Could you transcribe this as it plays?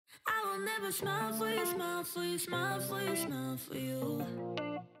will never smile for you, smile for you, smile for you, smile for you.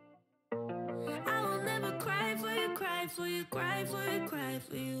 I will never cry for you, cry for you, cry for you, cry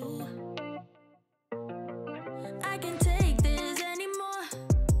for you. I can't take this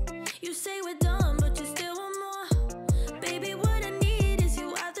anymore. You say we're done, but you still want more. Baby, what I need is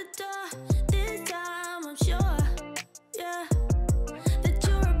you out the door. This time I'm sure, yeah, that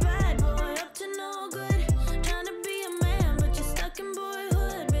you're a bad boy, up to no good. Trying to be a man, but you're stuck in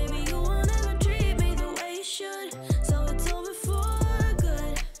boyhood. Baby, you won't ever treat me the way you should, so it's over for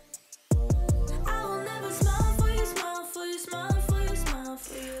good. I will never smile for you, smile for you, smile for you, smile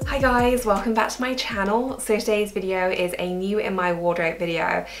for you. Hi guys, welcome back to my channel. So today's video is a new in my wardrobe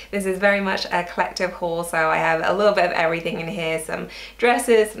video. This is very much a collective haul, so I have a little bit of everything in here, some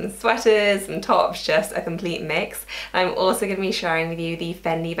dresses, some sweaters, some tops, just a complete mix. I'm also going to be sharing with you the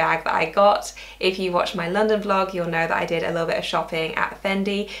Fendi bag that I got. If you watch my London vlog, you'll know that I did a little bit of shopping at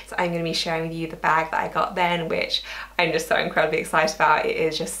Fendi, so I'm going to be sharing with you the bag that I got then, which I'm just so incredibly excited about. It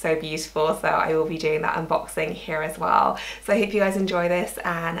is just so beautiful, so I will be doing that unboxing here as well. So I hope you guys enjoy this,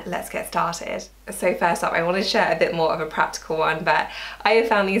 and let's get started. So first up, I want to share a bit more of a practical one, but I have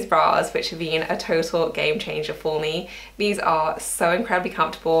found these bras which have been a total game changer for me. These are so incredibly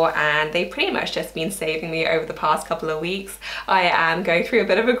comfortable, and they've pretty much just been saving me over the past couple of weeks. I am going through a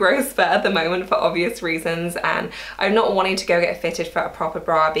bit of a growth spurt at the moment for obvious reasons, and I'm not wanting to go get fitted for a proper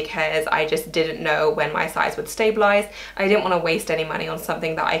bra because I just didn't know when my size would stabilize. I didn't want to waste any money on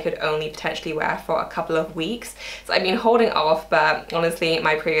something that I could only potentially wear for a couple of weeks. So I've been holding off, but honestly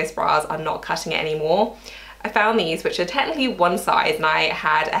my previous bras are not cutting it anymore. I found these, which are technically one size, and I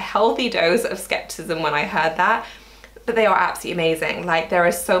had a healthy dose of skepticism when I heard that, but they are absolutely amazing. Like, there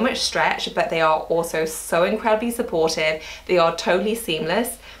is so much stretch, but they are also so incredibly supportive. They are totally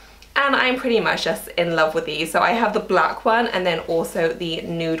seamless, and I'm pretty much just in love with these. So I have the black one and then also the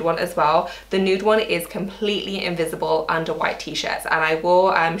nude one as well. The nude one is completely invisible under white t-shirts, and I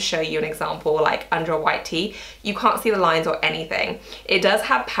will show you an example like under a white tee. You can't see the lines or anything. It does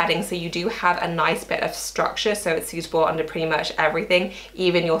have padding, so you do have a nice bit of structure, so it's suitable under pretty much everything,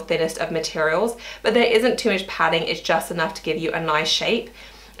 even your thinnest of materials. But there isn't too much padding, it's just enough to give you a nice shape.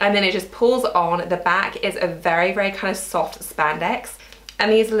 And then it just pulls on. The back is a very, very kind of soft spandex.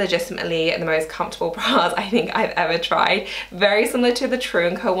 And these are legitimately the most comfortable bras I think I've ever tried. Very similar to the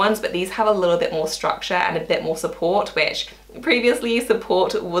True & Co ones, but these have a little bit more structure and a bit more support, which previously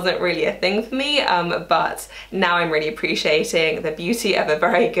support wasn't really a thing for me, but now I'm really appreciating the beauty of a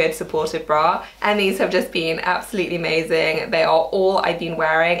very good supportive bra. And these have just been absolutely amazing. They are all I've been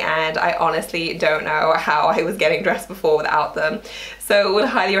wearing, and I honestly don't know how I was getting dressed before without them. So would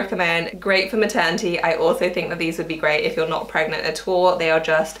highly recommend. Great for maternity. I also think that these would be great if you're not pregnant at all. They are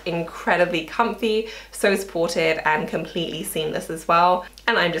just incredibly comfy, so supportive, and completely seamless as well.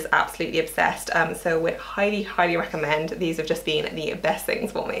 And I'm just absolutely obsessed, so would highly, highly recommend. These have just been the best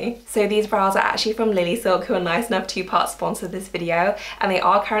things for me. So these bras are actually from Lily Silk, who are nice enough to part sponsor this video, and they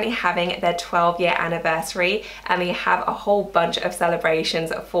are currently having their 12-year anniversary, and they have a whole bunch of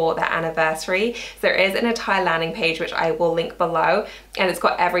celebrations for their anniversary. So there is an entire landing page which I will link below, and it's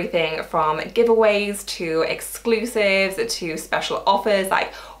got everything from giveaways to exclusives to special offers,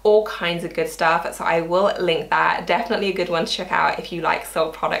 like all kinds of good stuff. So I will link that. Definitely a good one to check out if you like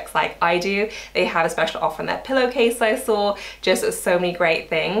silk products like I do. They have a special offer on their pillowcase I saw, just so many great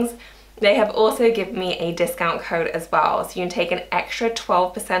things. They have also given me a discount code as well, so you can take an extra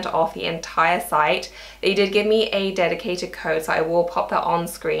 12% off the entire site. They did give me a dedicated code, so I will pop that on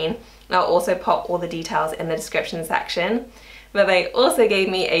screen. And I'll also pop all the details in the description section. But they also gave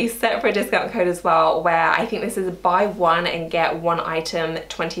me a separate discount code as well, where I think this is buy one and get one item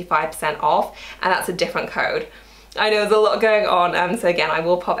 25% off, and that's a different code. I know there's a lot going on, so again, I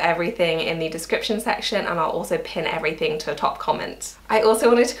will pop everything in the description section, and I'll also pin everything to the top comment. I also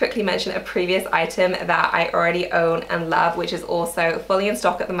wanted to quickly mention a previous item that I already own and love, which is also fully in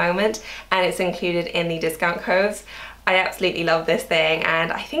stock at the moment, and it's included in the discount codes. I absolutely love this thing,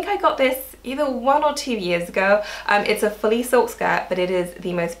 and I think I got this either 1 or 2 years ago. It's a fully silk skirt, but it is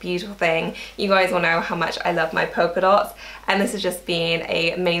the most beautiful thing. You guys will know how much I love my polka dots, and this has just been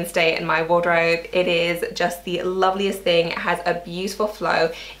a mainstay in my wardrobe. It is just the loveliest thing. It has a beautiful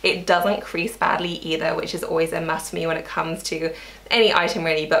flow. It doesn't crease badly either, which is always a must for me when it comes to any item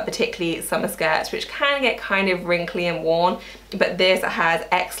really, but particularly summer skirts, which can get kind of wrinkly and worn, but this has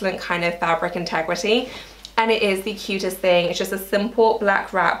excellent kind of fabric integrity. and it is the cutest thing. It's just a simple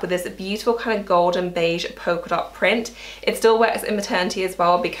black wrap with this beautiful kind of golden beige polka dot print. It still works in maternity as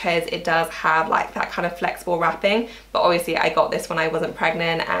well because it does have like that kind of flexible wrapping, but obviously I got this when I wasn't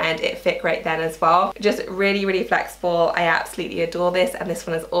pregnant and it fit great then as well. Just really, really flexible. I absolutely adore this, and this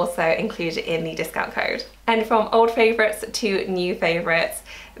one is also included in the discount code. And from old favorites to new favorites,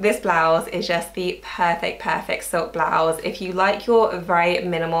 this blouse is just the perfect silk blouse. If you like your very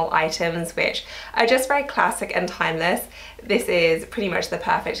minimal items, which are just very classic and timeless, this is pretty much the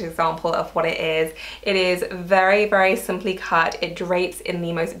perfect example of what it is. It is very simply cut. It drapes in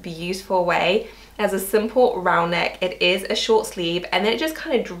the most beautiful way. It has a simple round neck. It is a short sleeve, and then it just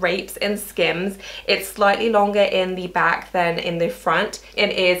kind of drapes and skims. It's slightly longer in the back than in the front.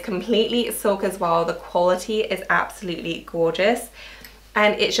 It is completely silk as well. The quality is absolutely gorgeous,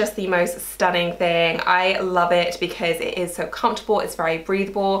 and it's just the most stunning thing. I love it because it is so comfortable. It's very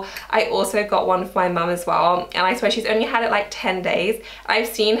breathable. I also got one for my mum as well, and I swear she's only had it like 10 days. I've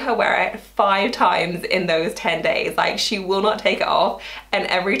seen her wear it 5 times in those 10 days. Like, she will not take it off, and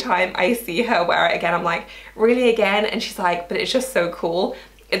every time I see her wear it again, I'm like, really again? And she's like, but it's just so cool.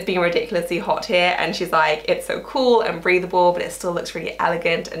 It's been ridiculously hot here, and she's like, it's so cool and breathable, but it still looks really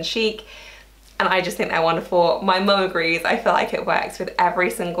elegant and chic. And I just think they're wonderful. My mum agrees. I feel like it works with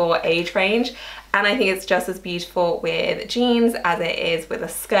every single age range. And I think it's just as beautiful with jeans as it is with a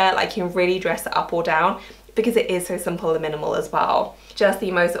skirt. Like, you can really dress it up or down because it is so simple and minimal as well. Just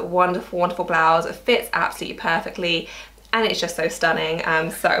the most wonderful blouse. It fits absolutely perfectly, and it's just so stunning.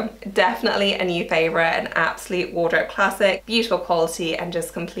 So definitely a new favorite, an absolute wardrobe classic, beautiful quality, and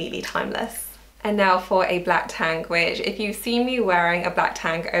just completely timeless. And now for a black tank, which if you've seen me wearing a black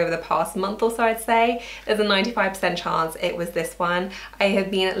tank over the past month or so, I'd say there's a 95% chance it was this one. I have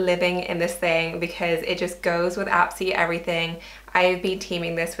been living in this thing because it just goes with absolutely everything. I've been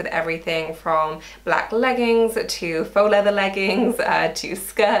teaming this with everything from black leggings to faux leather leggings to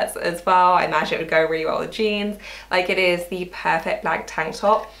skirts as well. I imagine it would go really well with jeans. Like, it is the perfect black tank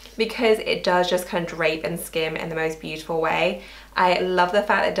top because it does just kind of drape and skim in the most beautiful way. I love the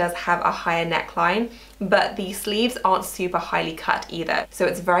fact that it does have a higher neckline, but the sleeves aren't super highly cut either. So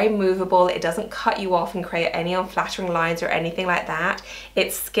it's very movable. It doesn't cut you off and create any unflattering lines or anything like that.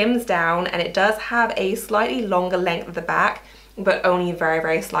 It skims down, and it does have a slightly longer length at the back, but only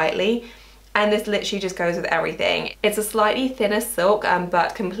very slightly. And this literally just goes with everything. It's a slightly thinner silk,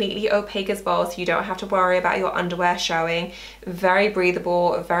 but completely opaque as well, so you don't have to worry about your underwear showing. Very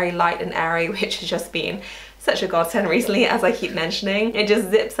breathable, very light and airy, which has just been such a godsend recently, as I keep mentioning. It just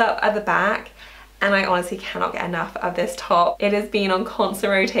zips up at the back, and I honestly cannot get enough of this top. It has been on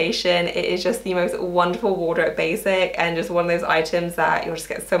constant rotation. It is just the most wonderful wardrobe basic, and just one of those items that you'll just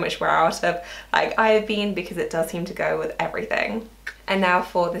get so much wear out of, like I have been, because it does seem to go with everything. And now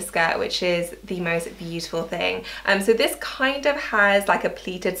for the skirt, which is the most beautiful thing. So this kind of has like a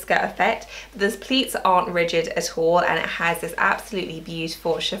pleated skirt effect, but these pleats aren't rigid at all, and it has this absolutely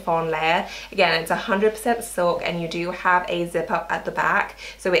beautiful chiffon layer. Again, it's 100% silk, and you do have a zip up at the back,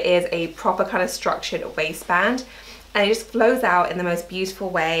 so it is a proper kind of structured waistband. And it just flows out in the most beautiful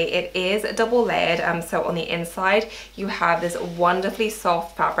way. It is double layered, so on the inside you have this wonderfully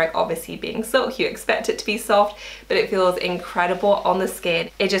soft fabric. Obviously, being silk, you expect it to be soft, but it feels incredible on the skin.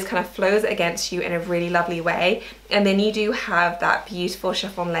 It just kind of flows against you in a really lovely way. And then you do have that beautiful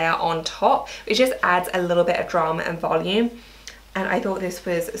chiffon layer on top, which just adds a little bit of drama and volume. And I thought this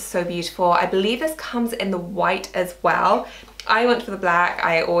was so beautiful. I believe this comes in the white as well. I went for the black.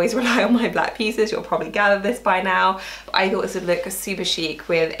 I always rely on my black pieces. You'll probably gather this by now. But I thought this would look super chic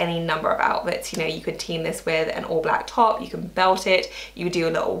with any number of outfits. You know, you could team this with an all black top, you can belt it, you could do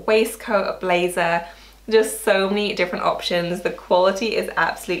a little waistcoat, a blazer, just so many different options. The quality is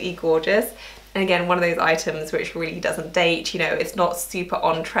absolutely gorgeous. And again, one of those items which really doesn't date. You know, it's not super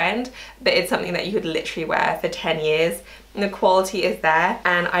on trend, but it's something that you could literally wear for 10 years. And the quality is there,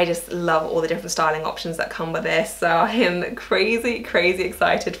 and I just love all the different styling options that come with this. So I am crazy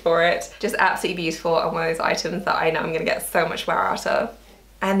excited for it. Just absolutely beautiful, and one of those items that I know I'm gonna get so much wear out of.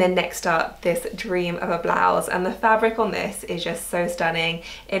 And then next up, this dream of a blouse, and the fabric on this is just so stunning.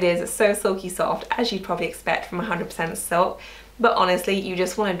 It is so silky soft, as you'd probably expect from 100% silk. But honestly, you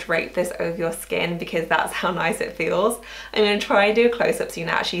just want to drape this over your skin because that's how nice it feels. I'm going to try and do a close-up so you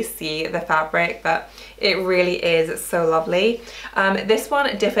can actually see the fabric, but it really is so lovely. This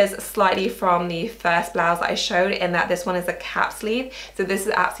one differs slightly from the first blouse that I showed in that this one is a cap sleeve. So this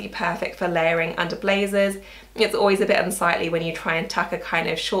is absolutely perfect for layering under blazers. It's always a bit unsightly when you try and tuck a kind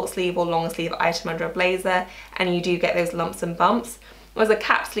of short sleeve or long sleeve item under a blazer, and you do get those lumps and bumps. whereas a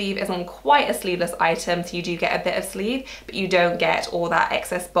cap sleeve isn't quite a sleeveless item, so you do get a bit of sleeve, but you don't get all that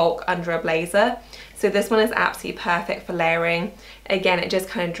excess bulk under a blazer. So this one is absolutely perfect for layering. Again, it just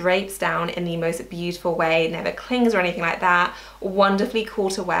kind of drapes down in the most beautiful way. It never clings or anything like that. Wonderfully cool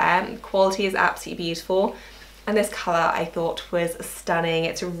to wear. Quality is absolutely beautiful. And this color I thought was stunning.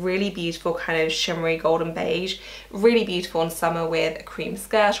 It's a really beautiful kind of shimmery golden beige. Really beautiful in summer with a cream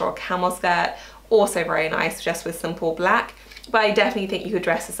skirt or a camel skirt. Also very nice just with simple black. But I definitely think you could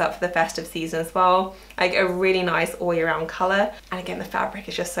dress this up for the festive season as well. Like a really nice all year round color. And again, the fabric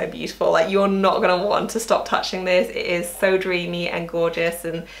is just so beautiful. Like you're not gonna want to stop touching this. It is so dreamy and gorgeous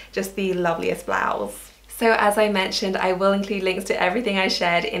and just the loveliest blouse. So as I mentioned, I will include links to everything I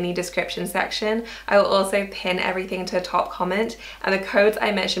shared in the description section. I will also pin everything to a top comment, and the codes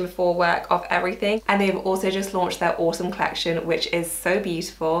I mentioned before work off everything. And they've also just launched their autumn collection, which is so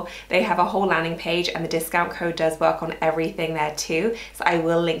beautiful. They have a whole landing page and the discount code does work on everything there too. So I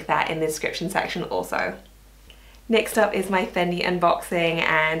will link that in the description section also. Next up is my Fendi unboxing,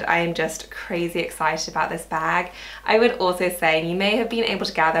 and I am just crazy excited about this bag. I would also say, you may have been able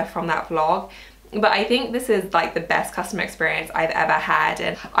to gather from that vlog, but I think this is like the best customer experience I've ever had,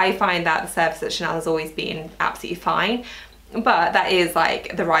 and I find that the service at Chanel has always been absolutely fine. But that is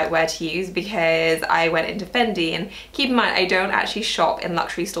like the right word to use, because I went into Fendi, and keep in mind I don't actually shop in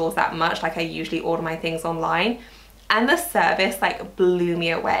luxury stores that much. Like I usually order my things online. And the service like blew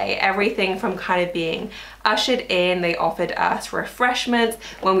me away. Everything from kind of being ushered in, they offered us refreshments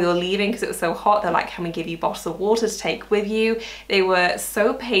when we were leaving because it was so hot. They're like, can we give you bottles of water to take with you? They were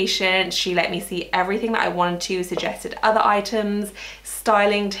so patient. She let me see everything that I wanted to, suggested other items,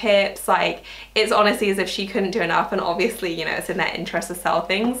 styling tips. Like it's honestly as if she couldn't do enough, and obviously, you know, it's in their interest to sell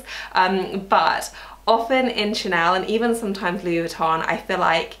things. But often in Chanel and even sometimes Louis Vuitton, I feel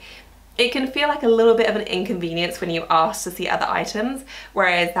like it can feel like a little bit of an inconvenience when you ask to see other items,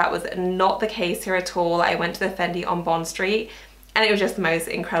 whereas that was not the case here at all. I went to the Fendi on Bond Street and it was just the most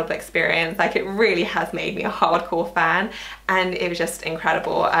incredible experience. Like it really has made me a hardcore fan, and it was just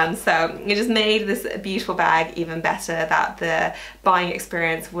incredible. So it just made this beautiful bag even better that the buying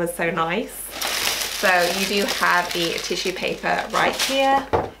experience was so nice. So you do have the tissue paper right here.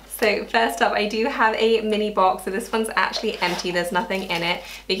 So first up, I do have a mini box. So this one's actually empty. There's nothing in it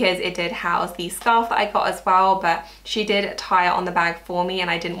because it did house the scarf that I got as well, but she did tie it on the bag for me,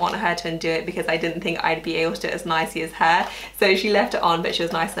 and I didn't want her to undo it because I didn't think I'd be able to do it as nicely as her. So she left it on, but she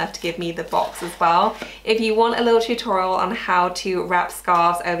was nice enough to give me the box as well. If you want a little tutorial on how to wrap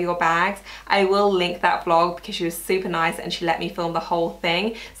scarves over your bags, I will link that vlog because she was super nice and she let me film the whole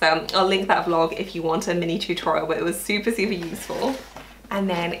thing. So I'll link that vlog if you want a mini tutorial, but it was super, super useful. And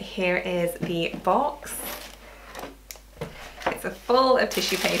then here is the box. It's full of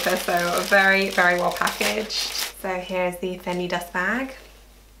tissue paper, so very, very well packaged. So here's the Fendi dust bag.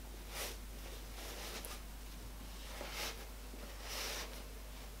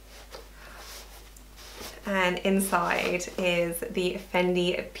 And inside is the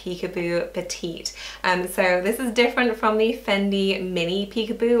Fendi Peekaboo Petite. So this is different from the Fendi Mini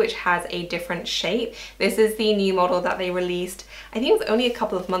Peekaboo, which has a different shape. This is the new model that they released, I think it was only a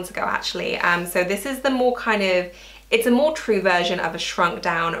couple of months ago actually. So this is the more kind of, it's a more true version of a shrunk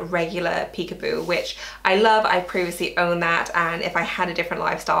down regular peekaboo, which I love. I previously owned that, and if I had a different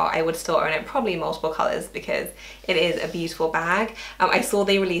lifestyle, I would still own it, probably multiple colors, because it is a beautiful bag. I saw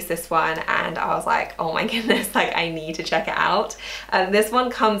they released this one and I was like, oh my goodness, like I need to check it out. This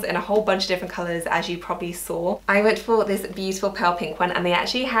one comes in a whole bunch of different colors, as you probably saw. I went for this beautiful pale pink one, and they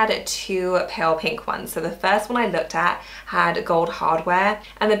actually had two pale pink ones. So the first one I looked at had gold hardware,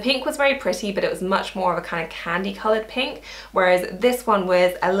 and the pink was very pretty, but it was much more of a kind of candy colored pink, whereas this one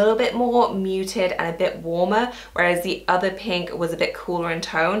was a little bit more muted and a bit warmer, whereas the other pink was a bit cooler in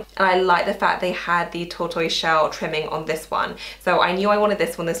tone. And I like the fact they had the tortoise shell trimming on this one, so I knew I wanted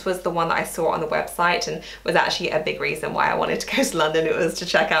this one. This was the one that I saw on the website and was actually a big reason why I wanted to go to London. It was to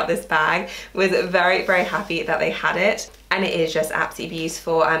check out this bag. Was very, very happy that they had it. And it is just absolutely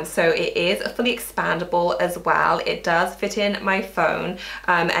beautiful. So it is fully expandable as well. It does fit in my phone,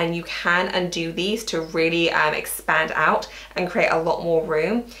 and you can undo these to really expand out and create a lot more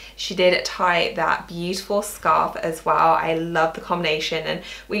room. She did tie that beautiful scarf as well. I love the combination, and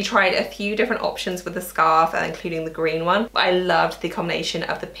we tried a few different options with the scarf, including the green one. But I loved the combination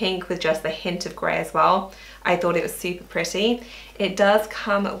of the pink with just the hint of grey as well. I thought it was super pretty. It does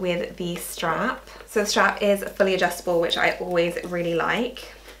come with the strap. So the strap is fully adjustable, which I always really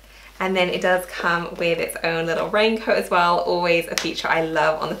like. And then it does come with its own little raincoat as well. Always a feature I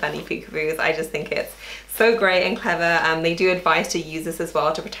love on the Fendi Peekaboos. I just think it's So great and clever. They do advise to use this as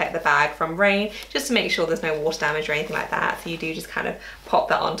well to protect the bag from rain, just to make sure there's no water damage or anything like that. So you do just kind of pop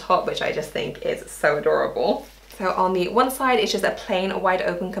that on top, which I just think is so adorable. So on the one side, it's just a plain wide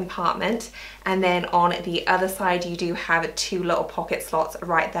open compartment. And then on the other side, you do have 2 little pocket slots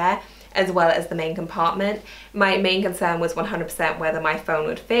right there, as well as the main compartment. My main concern was 100% whether my phone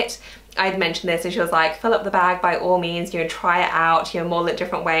would fit. I'd mentioned this and she was like, fill up the bag by all means, you know, try it out, you know, model it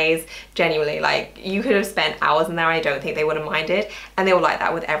different ways. Genuinely, like, you could have spent hours in there. I don't think they would have minded. And they were like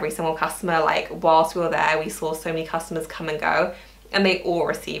that with every single customer. Like, whilst we were there, we saw so many customers come and go, and they all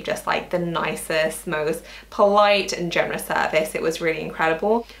received just like the nicest, most polite and generous service. It was really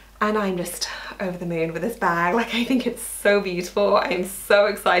incredible. And I'm just over the moon with this bag. Like, I think it's so beautiful. I'm so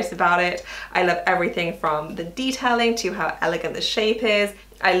excited about it. I love everything from the detailing to how elegant the shape is.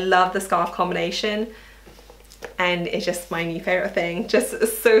 I love the scarf combination, and it's just my new favorite thing. Just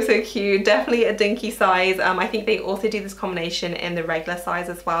so cute. Definitely a dinky size. I think they also do this combination in the regular size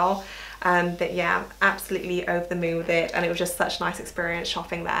as well. But yeah, absolutely over the moon with it, and it was just such a nice experience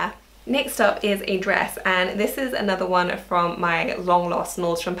shopping there. Next up is a dress, and this is another one from my long lost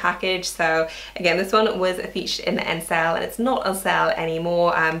Nordstrom package. So again, this one was featured in the end sale, and it's not on sale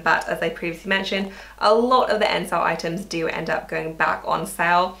anymore, but as I previously mentioned, a lot of the end sale items do end up going back on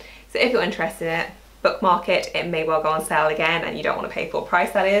sale. So if you're interested in it, bookmark it. It may well go on sale again and you don't want to pay full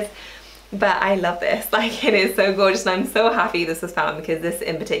price, that is. But I love this. Like, it is so gorgeous, and I'm so happy this was found, because this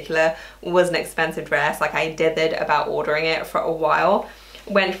in particular was an expensive dress. Like, I dithered about ordering it for a while,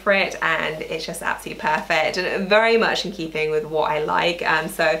 went for it, and it's just absolutely perfect and very much in keeping with what I like.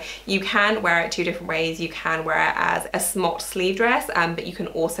 So you can wear it 2 different ways. You can wear it as a smocked sleeve dress, but you can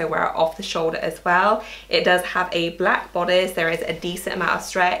also wear it off the shoulder as well. It does have a black bodice. There is a decent amount of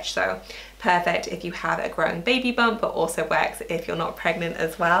stretch, so perfect if you have a growing baby bump, but also works if you're not pregnant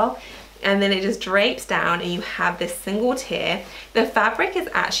as well. And then it just drapes down and you have this single tier. The fabric is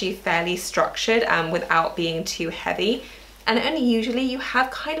actually fairly structured without being too heavy. And only usually you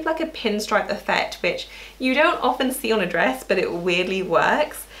have kind of like a pinstripe effect, which you don't often see on a dress, but it weirdly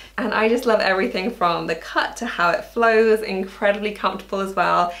works. And I just love everything from the cut to how it flows, incredibly comfortable as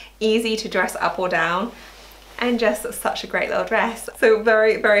well, easy to dress up or down, and just such a great little dress. So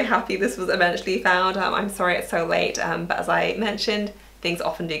very happy this was eventually found. I'm sorry it's so late, but as I mentioned, things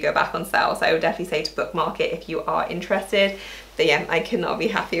often do go back on sale, so I would definitely say to bookmark it if you are interested. But yeah, I could not be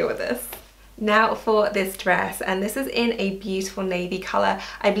happier with this. Now for this dress, and this is in a beautiful navy color.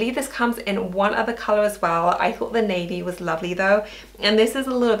 I believe this comes in one other color as well. I thought the navy was lovely though, and this is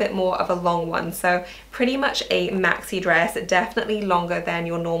a little bit more of a long one, so pretty much a maxi dress, definitely longer than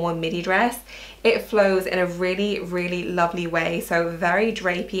your normal midi dress. It flows in a really lovely way, so very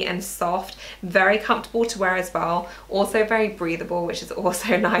drapey and soft, very comfortable to wear as well, also very breathable, which is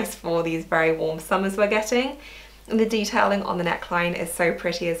also nice for these very warm summers we're getting. And the detailing on the neckline is so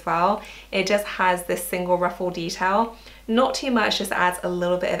pretty as well. It just has this single ruffle detail, not too much, just adds a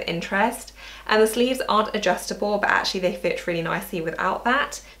little bit of interest. And the sleeves aren't adjustable, but actually they fit really nicely without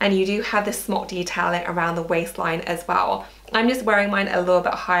that. And you do have this smock detailing around the waistline as well. I'm just wearing mine a little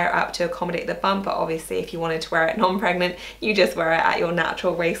bit higher up to accommodate the bump, but obviously if you wanted to wear it non-pregnant, you just wear it at your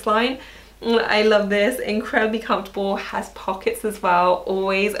natural waistline. I love this, incredibly comfortable, has pockets as well,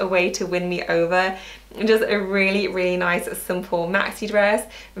 always a way to win me over. Just a really nice simple maxi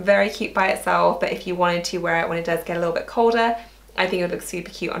dress, very cute by itself, but if you wanted to wear it when it does get a little bit colder, I think it would look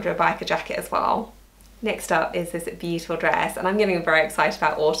super cute under a biker jacket as well. Next up is this beautiful dress, and I'm getting very excited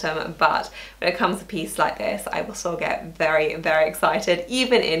about autumn, but when it comes to pieces like this, I will still get very excited,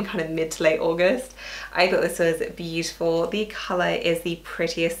 even in kind of mid to late August. I thought this was beautiful. The color is the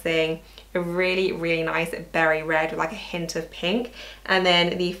prettiest thing. A really nice berry red with like a hint of pink, and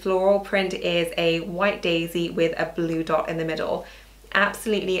then the floral print is a white daisy with a blue dot in the middle.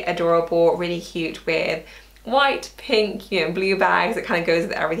 Absolutely adorable, really cute with white, pink, you know, blue bags. It kind of goes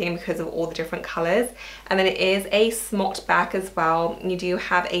with everything because of all the different colors. And then it is a smocked back as well. You do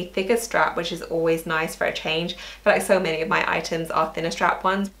have a thicker strap, which is always nice for a change. I feel like so many of my items are thinner strap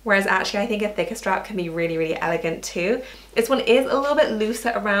ones, whereas actually I think a thicker strap can be really elegant too. This one is a little bit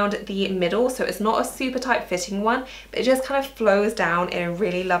looser around the middle, so it's not a super tight fitting one, but it just kind of flows down in a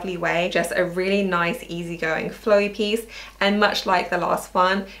really lovely way. Just a really nice, easygoing, flowy piece, and much like the last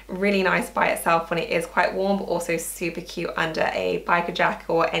one, really nice by itself when it is quite warm, but also super cute under a biker jacket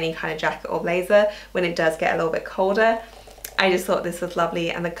or any kind of jacket or blazer when it does get a little bit colder. I just thought this was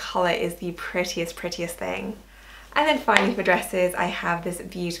lovely, and the color is the prettiest thing. And then finally for dresses, I have this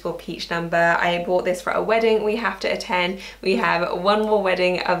beautiful peach number. I bought this for a wedding we have to attend. We have one more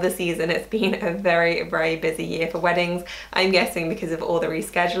wedding of the season. It's been a very, very busy year for weddings, I'm guessing because of all the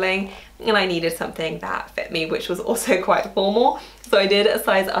rescheduling. And I needed something that fit me, which was also quite formal. So I did a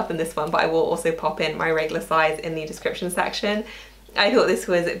size up in this one, but I will also pop in my regular size in the description section. I thought this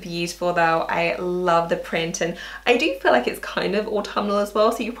was beautiful though. I love the print, and I do feel like it's kind of autumnal as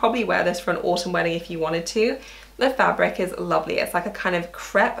well, so you probably wear this for an autumn wedding if you wanted to. The fabric is lovely. It's like a kind of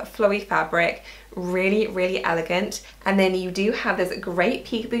crepe flowy fabric, really, really elegant. And then you do have this great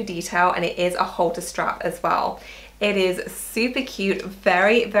peekaboo detail, and it is a halter strap as well. It is super cute,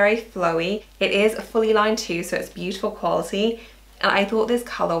 very, very flowy. It is fully lined too, so it's beautiful quality. And I thought this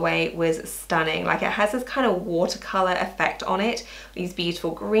colorway was stunning. Like, it has this kind of watercolor effect on it. These beautiful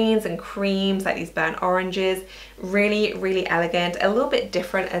greens and creams, like these burnt oranges. Really, really elegant, a little bit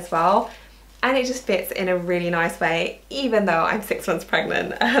different as well. And it just fits in a really nice way, even though I'm 6 months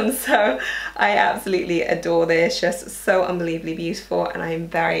pregnant. So I absolutely adore this, just so unbelievably beautiful, and I'm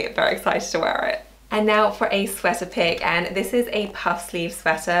very, very excited to wear it. And now for a sweater pick, and this is a puff sleeve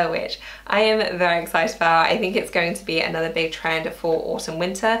sweater, which I am very excited about. I think it's going to be another big trend for autumn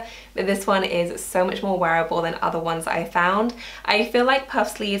winter, but this one is so much more wearable than other ones I found. I feel like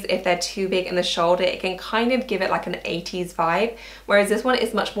puff sleeves, if they're too big in the shoulder, it can kind of give it like an 80s vibe, whereas this one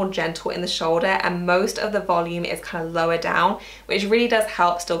is much more gentle in the shoulder, and most of the volume is kind of lower down, which really does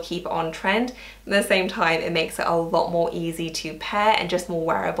help still keep on trend. At the same time, it makes it a lot more easy to pair and just more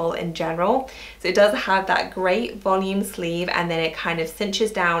wearable in general. So it does have that great volume sleeve, and then it kind of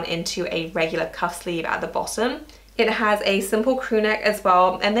cinches down into a regular cuff sleeve at the bottom. It has a simple crew neck as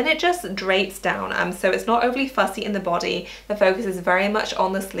well, and then it just drapes down, so it's not overly fussy in the body. The focus is very much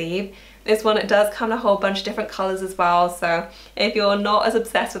on the sleeve. This one, it does come in a whole bunch of different colors as well, so if you're not as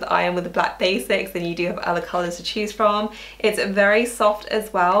obsessed with I am with the black basics, then you do have other colors to choose from. It's very soft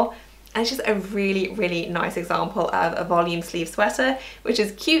as well. And it's just a really, really nice example of a volume sleeve sweater, which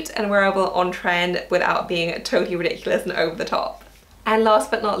is cute and wearable on trend without being totally ridiculous and over the top. And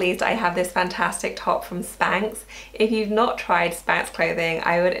last but not least, I have this fantastic top from Spanx. If you've not tried Spanx clothing,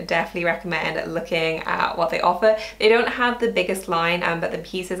 I would definitely recommend looking at what they offer. They don't have the biggest line, but the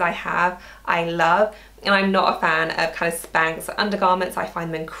pieces I have, I love. And I'm not a fan of kind of Spanx undergarments. I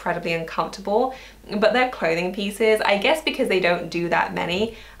find them incredibly uncomfortable, but their clothing pieces, I guess because they don't do that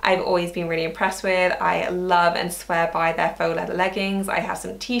many, I've always been really impressed with. I love and swear by their faux leather leggings. I have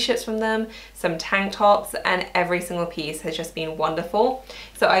some t-shirts from them, some tank tops, and every single piece has just been wonderful.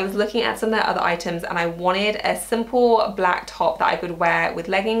 So I was looking at some of their other items, and I wanted a simple black top that I could wear with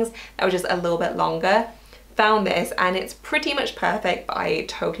leggings that was just a little bit longer. Found this, and it's pretty much perfect, but I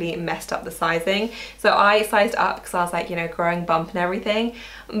totally messed up the sizing. So I sized up because I was like, you know, growing bump and everything.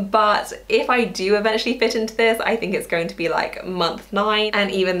 But if I do eventually fit into this, I think it's going to be like month 9, and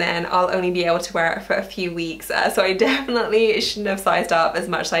even then I'll only be able to wear it for a few weeks. So I definitely shouldn't have sized up as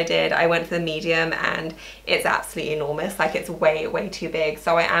much as I did. I went for the medium, and it's absolutely enormous. Like, it's way, way too big.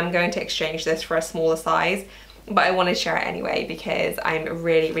 So I am going to exchange this for a smaller size. But I wanted to share it anyway because I'm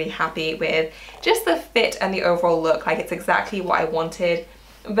really, really happy with just the fit and the overall look. Like, it's exactly what I wanted.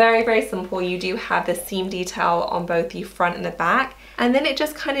 Very, very simple. You do have the seam detail on both the front and the back, and then it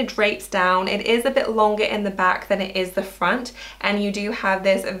just kind of drapes down. It is a bit longer in the back than it is the front, and you do have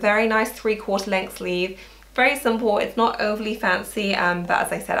this very nice 3/4 length sleeve. Very simple, it's not overly fancy, but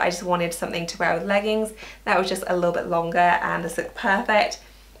as I said, I just wanted something to wear with leggings that was just a little bit longer, and this looked perfect.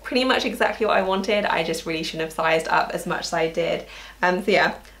 Pretty much exactly what I wanted. I just really shouldn't have sized up as much as I did. So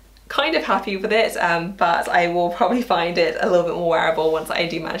yeah, kind of happy with it, but I will probably find it a little bit more wearable once I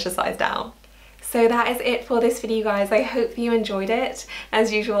do manage to size down. So that is it for this video, guys. I hope you enjoyed it.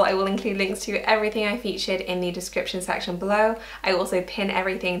 As usual, I will include links to everything I featured in the description section below. I also pin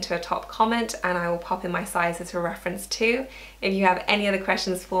everything to a top comment, and I will pop in my sizes for reference too. If you have any other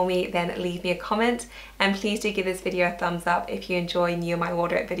questions for me, then leave me a comment, and please do give this video a thumbs up if you enjoy new My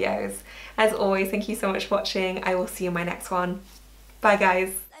Wardrobe videos. As always, thank you so much for watching. I will see you in my next one. Bye,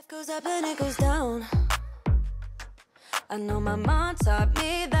 guys. Life goes up and it goes down. I know my mom taught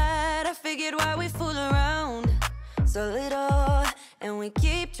me that. I figured why we fool around so little, and we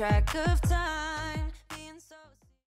keep track of time.